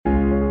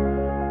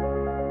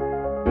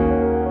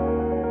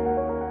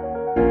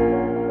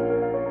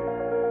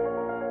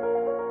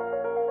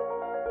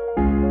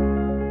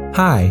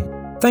Hi,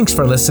 thanks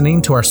for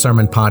listening to our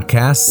sermon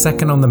podcast,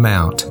 Second on the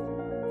Mount.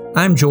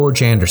 I'm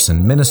George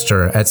Anderson,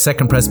 minister at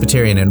Second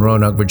Presbyterian in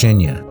Roanoke,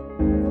 Virginia.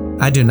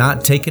 I do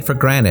not take it for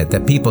granted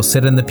that people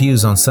sit in the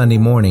pews on Sunday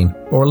morning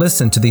or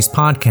listen to these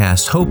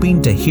podcasts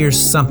hoping to hear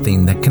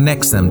something that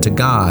connects them to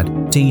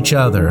God, to each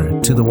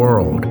other, to the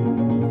world.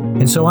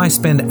 And so I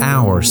spend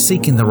hours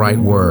seeking the right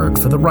word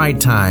for the right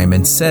time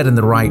and said in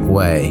the right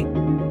way.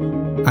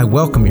 I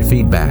welcome your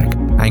feedback.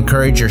 I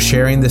encourage your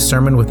sharing this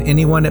sermon with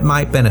anyone it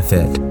might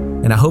benefit,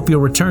 and I hope you'll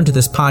return to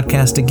this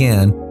podcast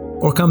again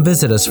or come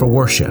visit us for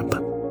worship.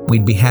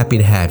 We'd be happy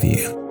to have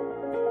you.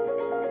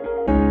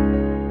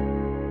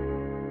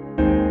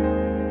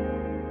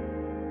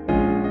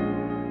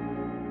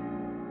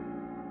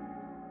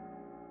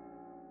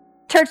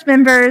 Church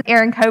member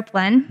Aaron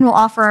Copeland will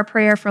offer our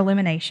prayer for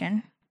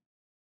illumination.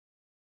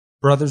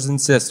 Brothers and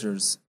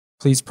sisters,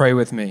 please pray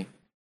with me.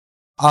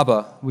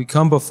 Abba, we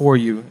come before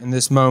you in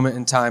this moment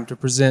in time to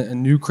present a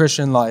new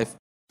Christian life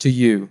to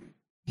you.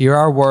 Hear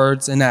our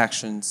words and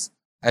actions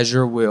as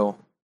your will.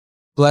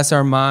 Bless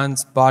our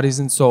minds, bodies,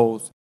 and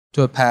souls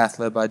to a path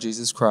led by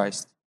Jesus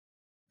Christ.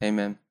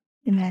 Amen.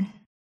 Amen.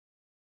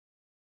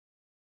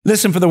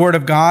 Listen for the word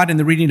of God in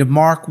the reading of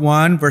Mark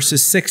 1,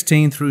 verses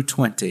 16 through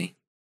 20.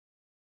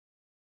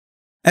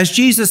 As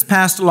Jesus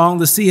passed along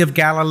the Sea of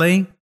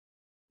Galilee,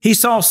 he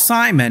saw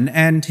Simon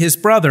and his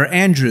brother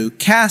Andrew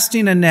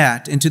casting a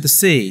net into the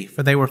sea,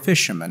 for they were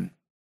fishermen.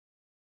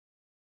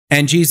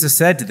 And Jesus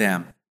said to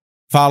them,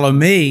 "Follow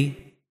me,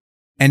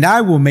 and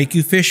I will make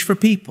you fish for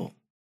people."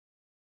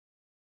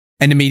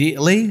 And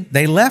immediately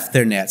they left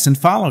their nets and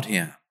followed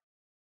him.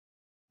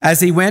 As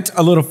he went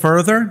a little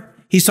further,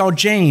 he saw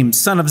James,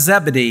 son of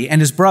Zebedee,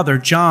 and his brother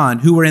John,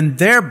 who were in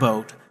their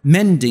boat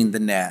mending the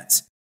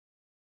nets.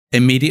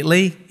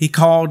 Immediately he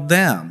called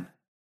them,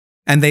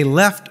 and they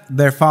left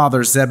their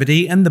father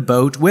Zebedee in the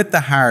boat with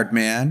the hired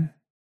men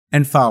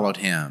and followed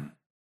him.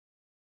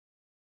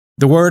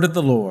 The word of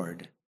the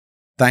Lord.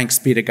 Thanks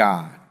be to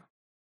God.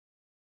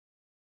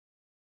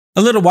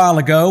 A little while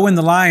ago, when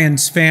the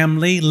Lyons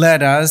family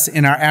led us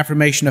in our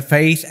affirmation of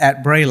faith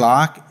at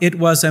Braylock, it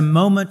was a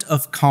moment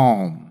of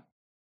calm.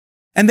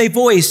 And they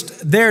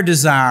voiced their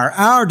desire,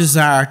 our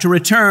desire, to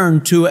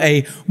return to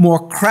a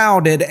more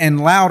crowded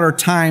and louder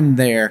time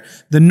there,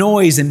 the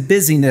noise and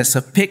busyness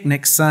of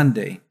Picnic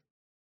Sunday.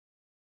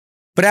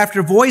 But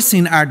after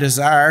voicing our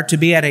desire to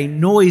be at a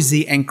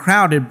noisy and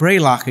crowded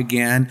Braylock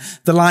again,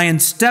 the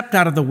Lyons stepped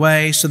out of the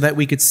way so that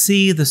we could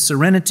see the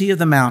serenity of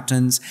the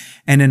mountains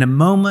and in a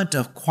moment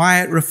of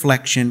quiet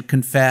reflection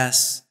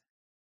confess,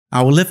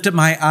 "I will lift up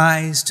my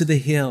eyes to the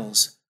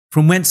hills,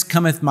 from whence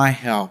cometh my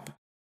help.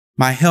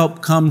 My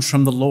help comes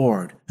from the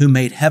Lord, who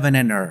made heaven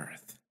and earth."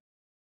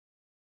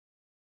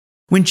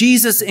 When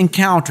Jesus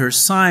encounters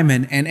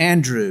Simon and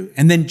Andrew,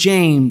 and then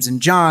James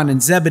and John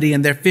and Zebedee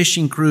and their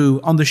fishing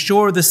crew on the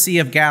shore of the Sea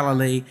of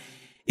Galilee,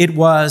 it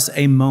was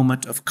a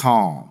moment of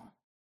calm.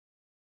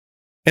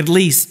 At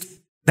least,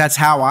 that's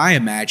how I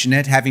imagine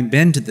it, having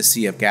been to the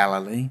Sea of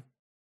Galilee.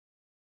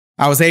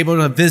 I was able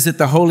to visit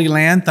the Holy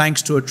Land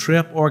thanks to a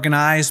trip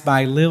organized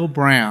by Lil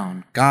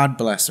Brown. God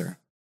bless her.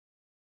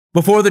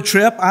 Before the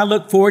trip, I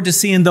looked forward to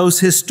seeing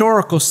those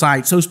historical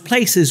sites, those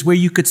places where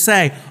you could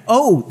say,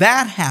 "Oh,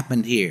 that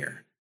happened here."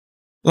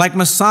 Like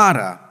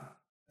Masada,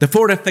 the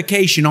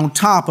fortification on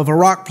top of a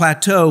rock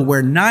plateau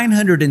where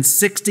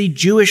 960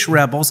 Jewish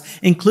rebels,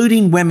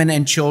 including women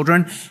and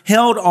children,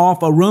 held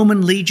off a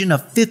Roman legion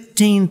of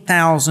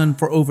 15,000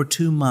 for over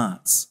 2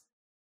 months.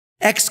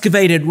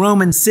 Excavated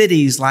Roman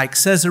cities like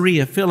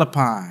Caesarea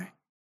Philippi,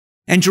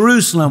 and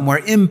Jerusalem,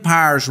 where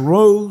empires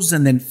rose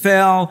and then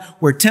fell,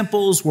 where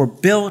temples were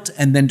built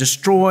and then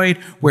destroyed,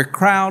 where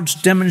crowds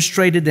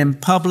demonstrated in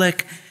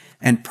public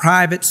and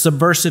private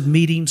subversive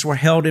meetings were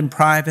held in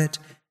private,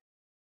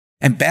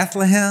 and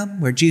Bethlehem,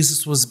 where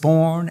Jesus was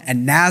born,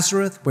 and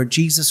Nazareth, where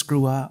Jesus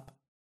grew up.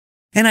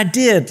 And I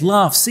did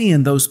love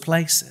seeing those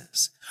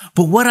places.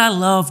 But what I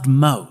loved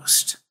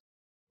most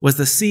was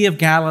the Sea of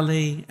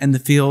Galilee and the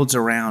fields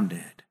around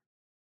it.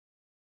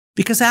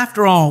 Because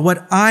after all,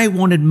 what I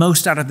wanted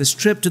most out of this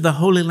trip to the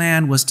Holy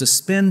Land was to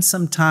spend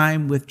some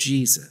time with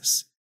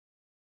Jesus.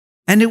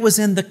 And it was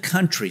in the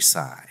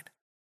countryside,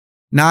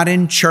 not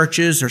in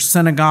churches or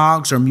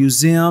synagogues or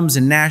museums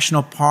and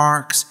national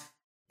parks.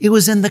 It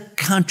was in the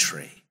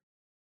country,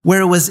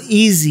 where it was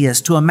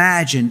easiest to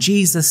imagine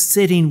Jesus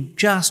sitting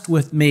just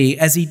with me,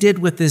 as he did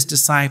with his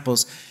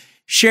disciples,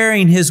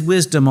 sharing his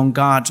wisdom on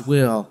God's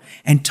will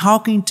and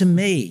talking to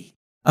me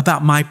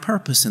about my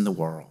purpose in the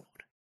world.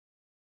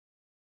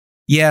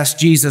 Yes,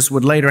 Jesus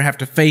would later have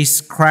to face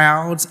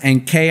crowds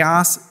and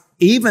chaos,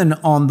 even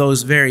on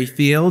those very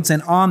fields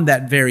and on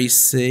that very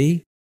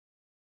sea.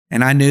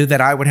 And I knew that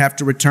I would have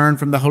to return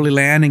from the Holy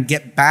Land and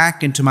get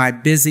back into my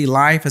busy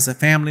life as a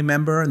family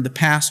member and the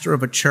pastor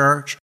of a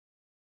church.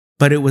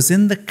 But it was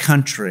in the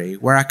country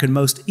where I could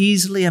most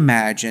easily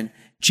imagine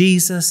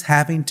Jesus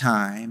having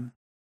time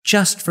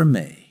just for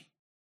me.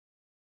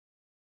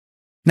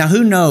 Now,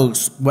 who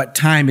knows what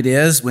time it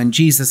is when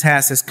Jesus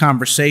has his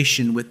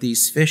conversation with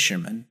these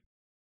fishermen?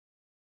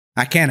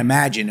 I can't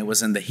imagine it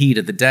was in the heat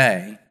of the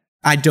day.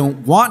 I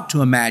don't want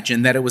to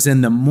imagine that it was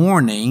in the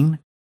morning,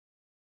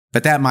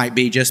 but that might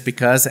be just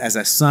because as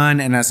a son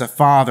and as a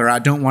father, I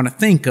don't want to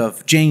think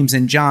of James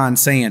and John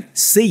saying,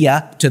 "See ya,"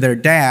 to their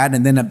dad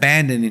and then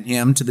abandoning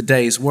him to the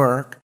day's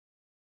work.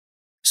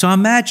 So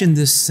imagine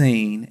this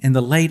scene in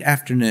the late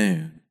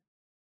afternoon.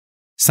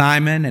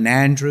 Simon and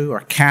Andrew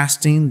are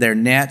casting their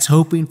nets,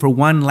 hoping for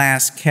one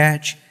last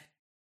catch,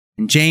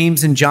 and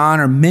James and John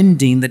are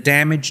mending the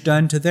damage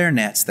done to their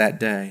nets that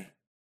day.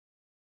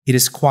 It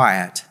is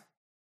quiet,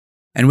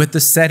 and with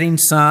the setting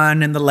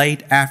sun and the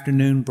late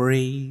afternoon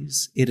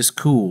breeze, it is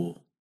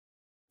cool.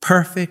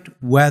 Perfect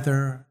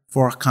weather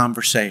for a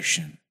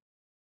conversation.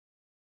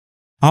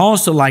 I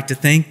also like to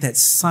think that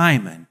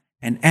Simon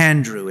and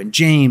Andrew and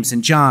James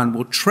and John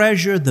will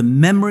treasure the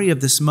memory of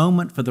this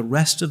moment for the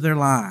rest of their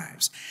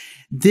lives.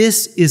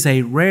 This is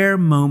a rare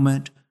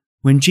moment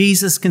when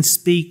Jesus can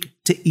speak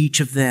to each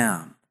of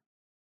them.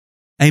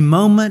 A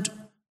moment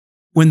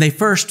when they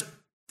first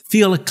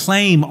feel a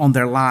claim on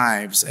their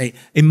lives,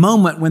 a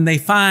moment when they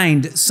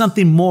find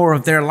something more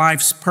of their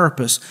life's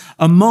purpose,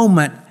 a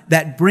moment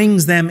that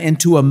brings them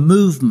into a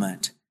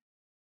movement.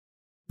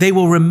 They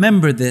will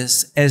remember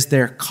this as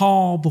their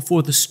call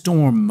before the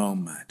storm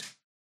moment.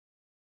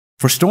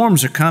 For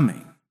storms are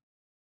coming.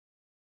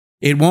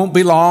 It won't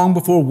be long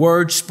before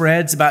word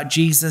spreads about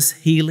Jesus'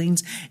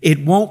 healings.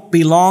 It won't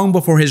be long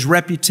before his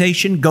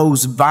reputation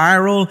goes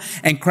viral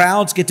and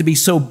crowds get to be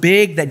so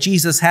big that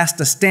Jesus has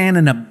to stand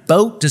in a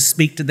boat to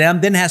speak to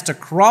them, then has to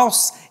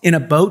cross in a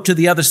boat to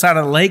the other side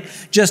of the lake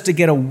just to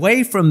get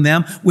away from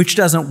them, which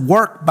doesn't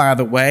work, by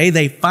the way.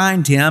 They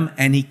find him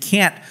and he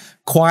can't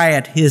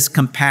quiet his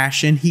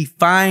compassion. He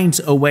finds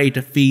a way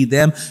to feed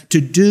them, to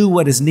do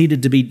what is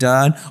needed to be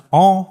done,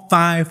 all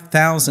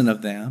 5,000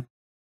 of them.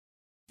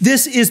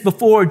 This is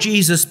before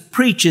Jesus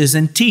preaches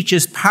and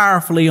teaches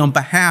powerfully on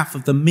behalf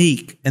of the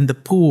meek and the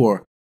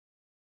poor.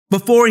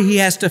 Before he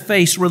has to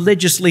face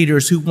religious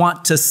leaders who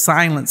want to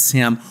silence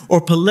him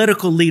or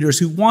political leaders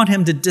who want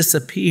him to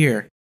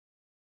disappear.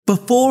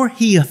 Before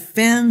he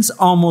offends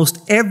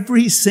almost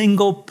every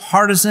single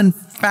partisan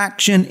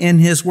faction in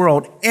his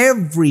world,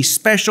 every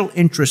special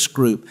interest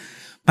group,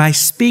 by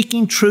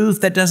speaking truth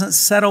that doesn't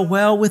settle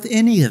well with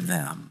any of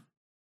them.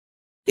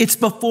 It's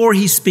before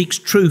he speaks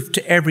truth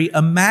to every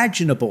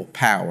imaginable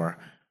power,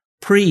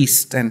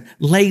 priests and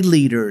lay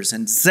leaders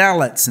and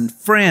zealots and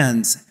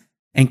friends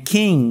and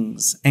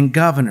kings and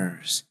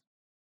governors.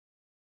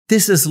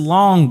 This is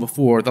long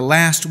before the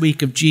last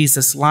week of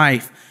Jesus'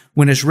 life,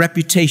 when his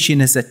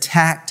reputation is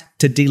attacked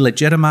to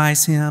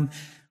delegitimize him,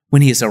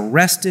 when he is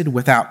arrested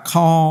without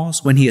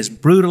cause, when he is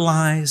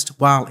brutalized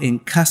while in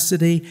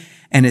custody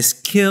and is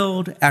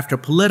killed after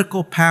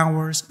political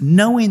powers,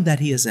 knowing that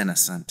he is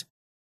innocent,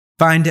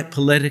 find it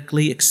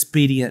politically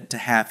expedient to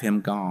have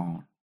him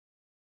gone.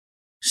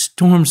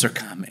 Storms are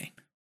coming.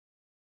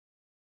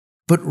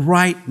 But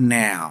right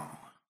now,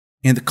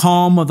 in the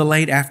calm of the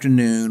late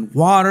afternoon,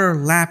 water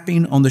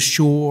lapping on the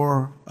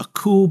shore, a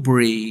cool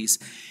breeze,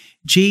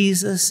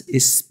 Jesus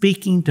is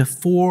speaking to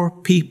 4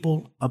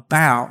 people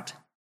about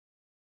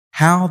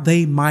how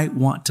they might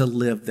want to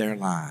live their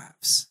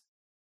lives.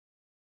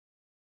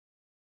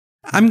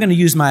 I'm going to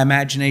use my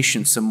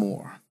imagination some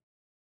more.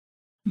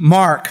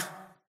 Mark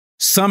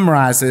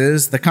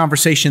summarizes the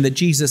conversation that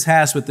Jesus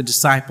has with the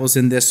disciples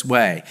in this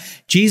way.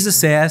 Jesus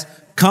says,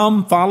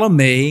 "Come, follow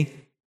me."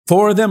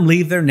 4 of them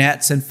leave their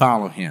nets and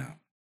follow him.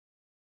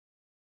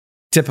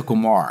 Typical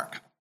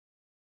Mark.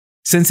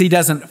 Since he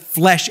doesn't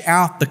flesh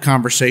out the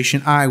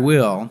conversation, I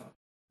will.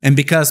 And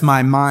because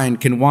my mind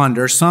can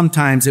wander,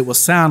 sometimes it will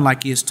sound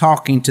like he is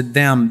talking to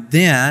them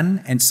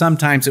then, and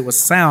sometimes it will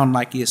sound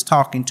like he is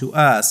talking to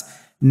us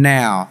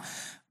now.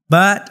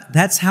 But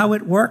that's how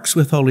it works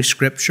with Holy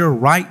Scripture,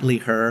 rightly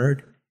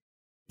heard.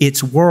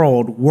 Its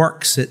world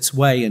works its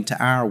way into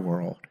our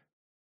world.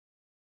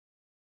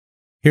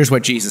 Here's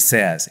what Jesus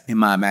says in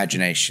my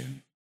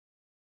imagination.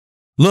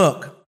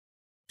 "Look,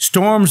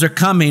 storms are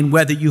coming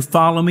whether you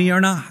follow me or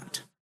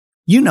not.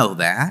 You know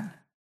that.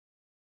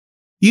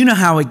 You know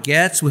how it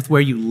gets with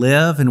where you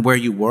live and where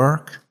you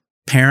work.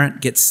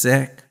 Parent gets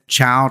sick,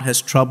 child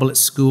has trouble at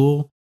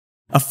school.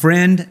 A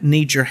friend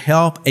needs your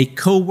help. A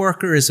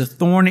coworker is a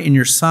thorn in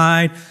your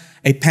side.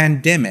 A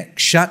pandemic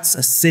shuts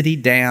a city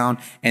down,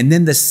 and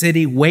then the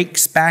city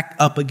wakes back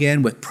up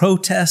again with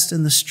protests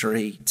in the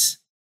streets.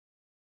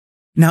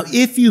 Now,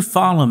 if you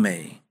follow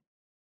me,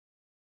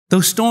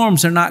 those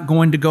storms are not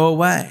going to go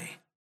away.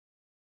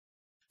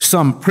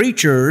 Some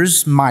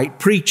preachers might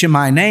preach in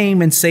my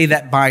name and say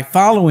that by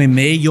following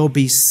me, you'll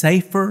be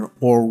safer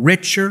or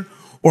richer,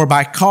 or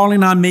by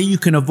calling on me, you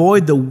can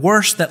avoid the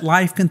worst that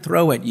life can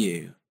throw at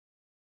you.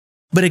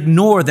 But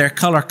ignore their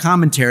color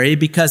commentary,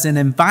 because in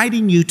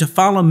inviting you to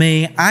follow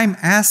me, I'm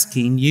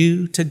asking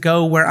you to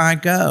go where I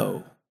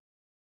go.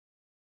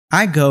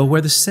 I go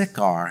where the sick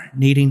are,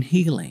 needing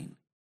healing.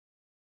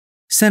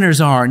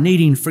 Sinners are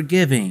needing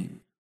forgiving.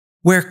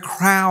 Where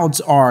crowds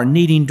are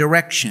needing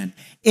direction.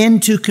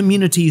 Into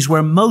communities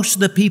where most of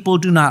the people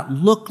do not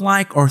look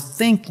like or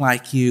think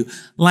like you,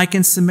 like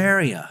in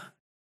Samaria.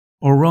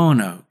 or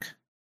Roanoke.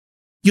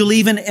 You'll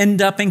even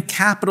end up in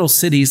capital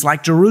cities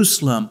like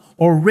Jerusalem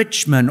or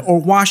Richmond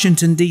or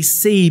Washington,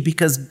 D.C.,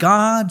 because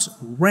God's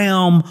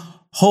realm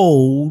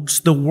holds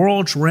the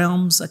world's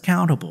realms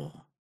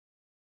accountable.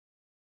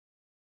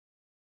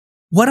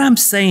 What I'm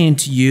saying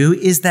to you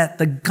is that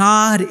the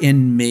God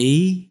in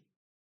me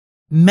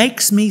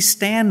makes me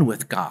stand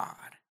with God.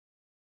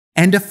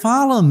 And to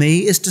follow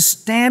me is to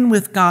stand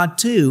with God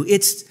too.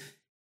 It's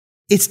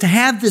to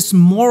have this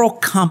moral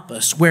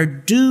compass where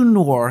due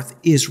north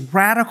is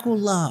radical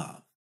love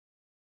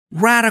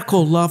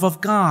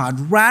of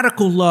God,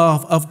 radical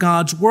love of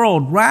God's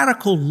world,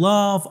 radical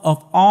love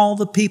of all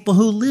the people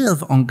who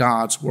live on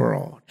God's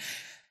world.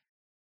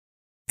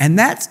 And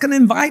that's going to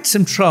invite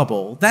some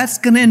trouble. That's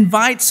going to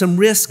invite some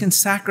risk and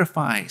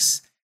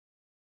sacrifice.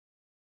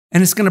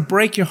 And it's going to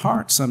break your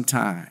heart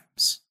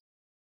sometimes.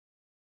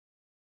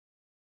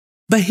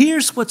 But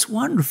here's what's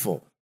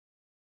wonderful.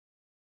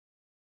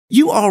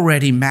 You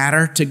already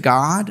matter to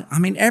God. I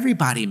mean,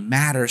 everybody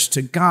matters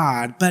to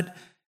God, but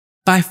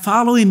by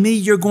following me,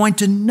 you're going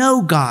to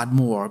know God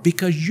more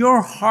because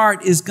your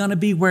heart is going to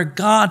be where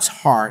God's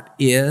heart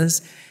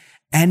is,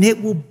 and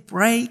it will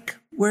break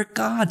where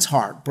God's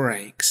heart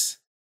breaks.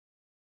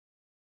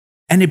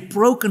 And a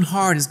broken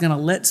heart is going to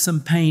let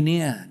some pain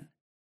in,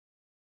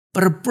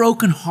 but a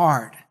broken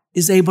heart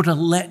is able to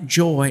let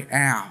joy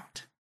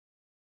out.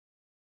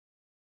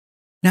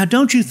 Now,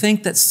 don't you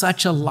think that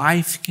such a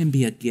life can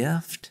be a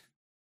gift?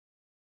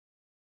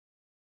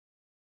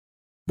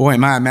 Boy,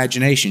 in my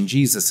imagination,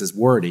 Jesus is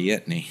wordy,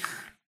 isn't he?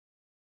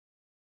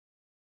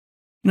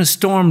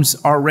 Storms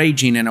are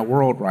raging in a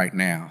world right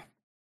now.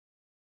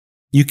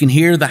 You can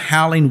hear the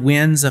howling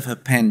winds of a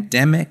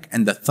pandemic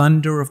and the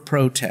thunder of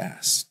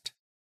protest.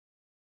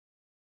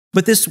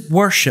 But this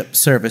worship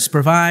service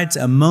provides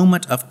a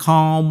moment of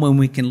calm when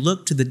we can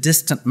look to the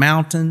distant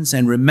mountains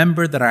and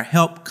remember that our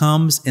help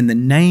comes in the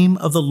name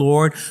of the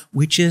Lord,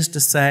 which is to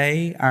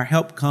say, our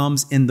help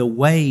comes in the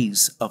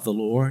ways of the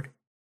Lord.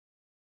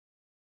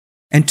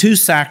 And two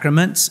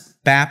sacraments,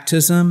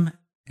 baptism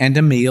and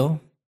a meal,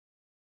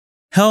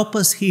 help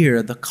us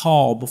hear the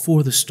call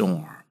before the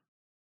storm.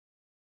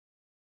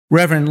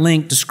 Reverend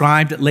Link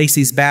described at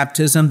Lacey's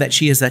baptism that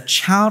she is a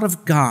child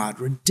of God,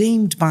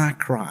 redeemed by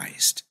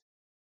Christ.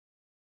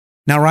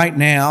 Now, right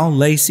now,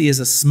 Lacey is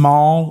a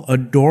small,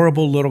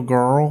 adorable little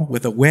girl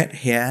with a wet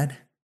head.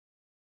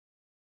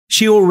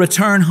 She will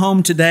return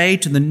home today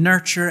to the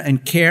nurture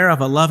and care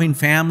of a loving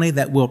family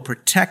that will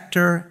protect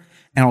her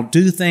and will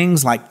do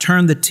things like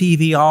turn the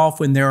TV off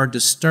when there are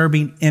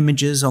disturbing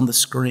images on the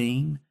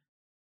screen.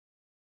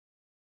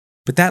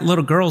 But that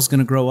little girl is going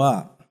to grow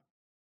up.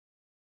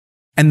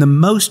 And the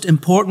most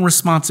important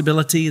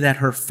responsibility that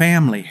her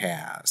family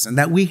has and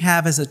that we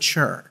have as a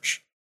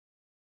church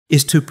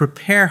is to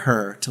prepare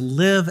her to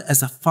live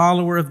as a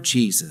follower of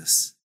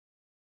Jesus,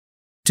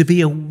 to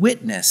be a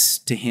witness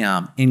to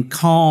him in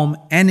calm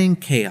and in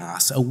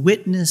chaos, a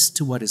witness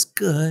to what is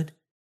good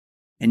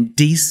and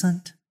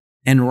decent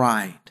and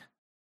right.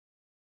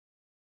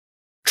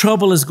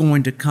 Trouble is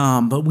going to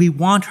come, but we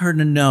want her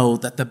to know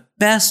that the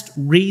best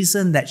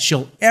reason that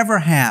she'll ever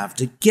have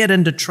to get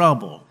into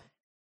trouble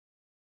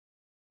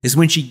is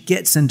when she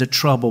gets into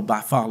trouble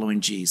by following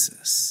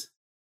Jesus.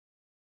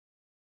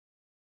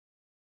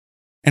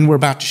 And we're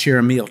about to share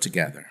a meal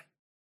together.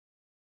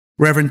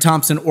 Reverend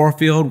Thompson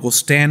Orfield will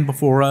stand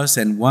before us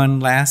and one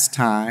last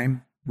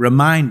time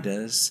remind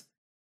us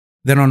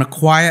that on a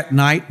quiet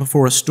night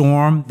before a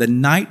storm, the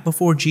night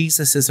before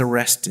Jesus is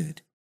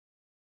arrested,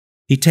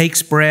 he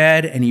takes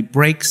bread and he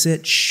breaks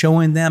it,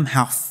 showing them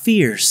how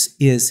fierce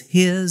is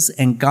his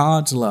and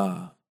God's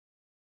love.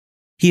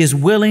 He is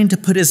willing to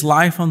put his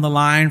life on the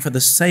line for the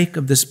sake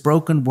of this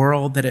broken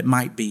world that it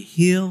might be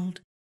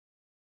healed.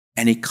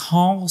 And he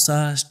calls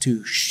us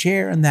to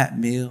share in that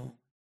meal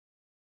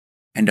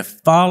and to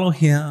follow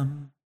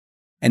him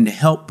and to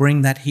help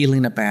bring that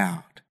healing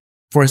about.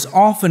 For as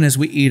often as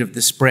we eat of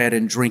this bread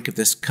and drink of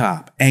this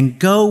cup and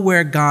go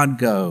where God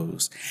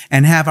goes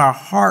and have our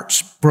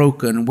hearts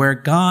broken where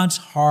God's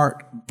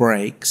heart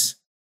breaks,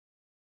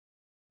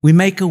 we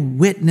make a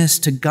witness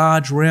to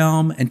God's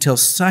realm until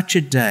such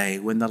a day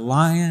when the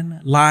lion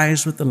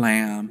lies with the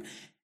lamb,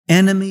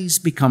 enemies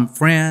become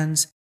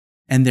friends,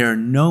 and there are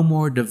no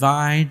more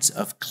divides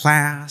of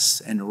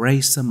class and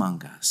race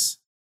among us.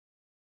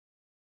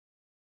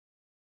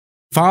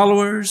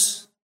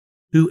 Followers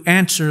who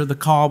answer the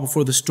call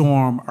before the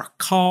storm are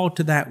called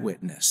to that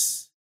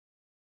witness.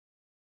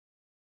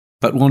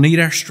 But we'll need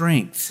our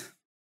strength.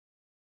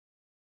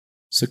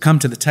 So come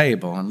to the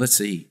table and let's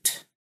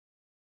eat.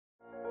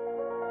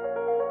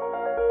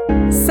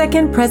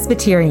 Second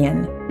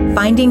Presbyterian,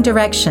 finding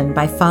direction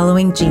by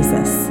following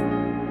Jesus.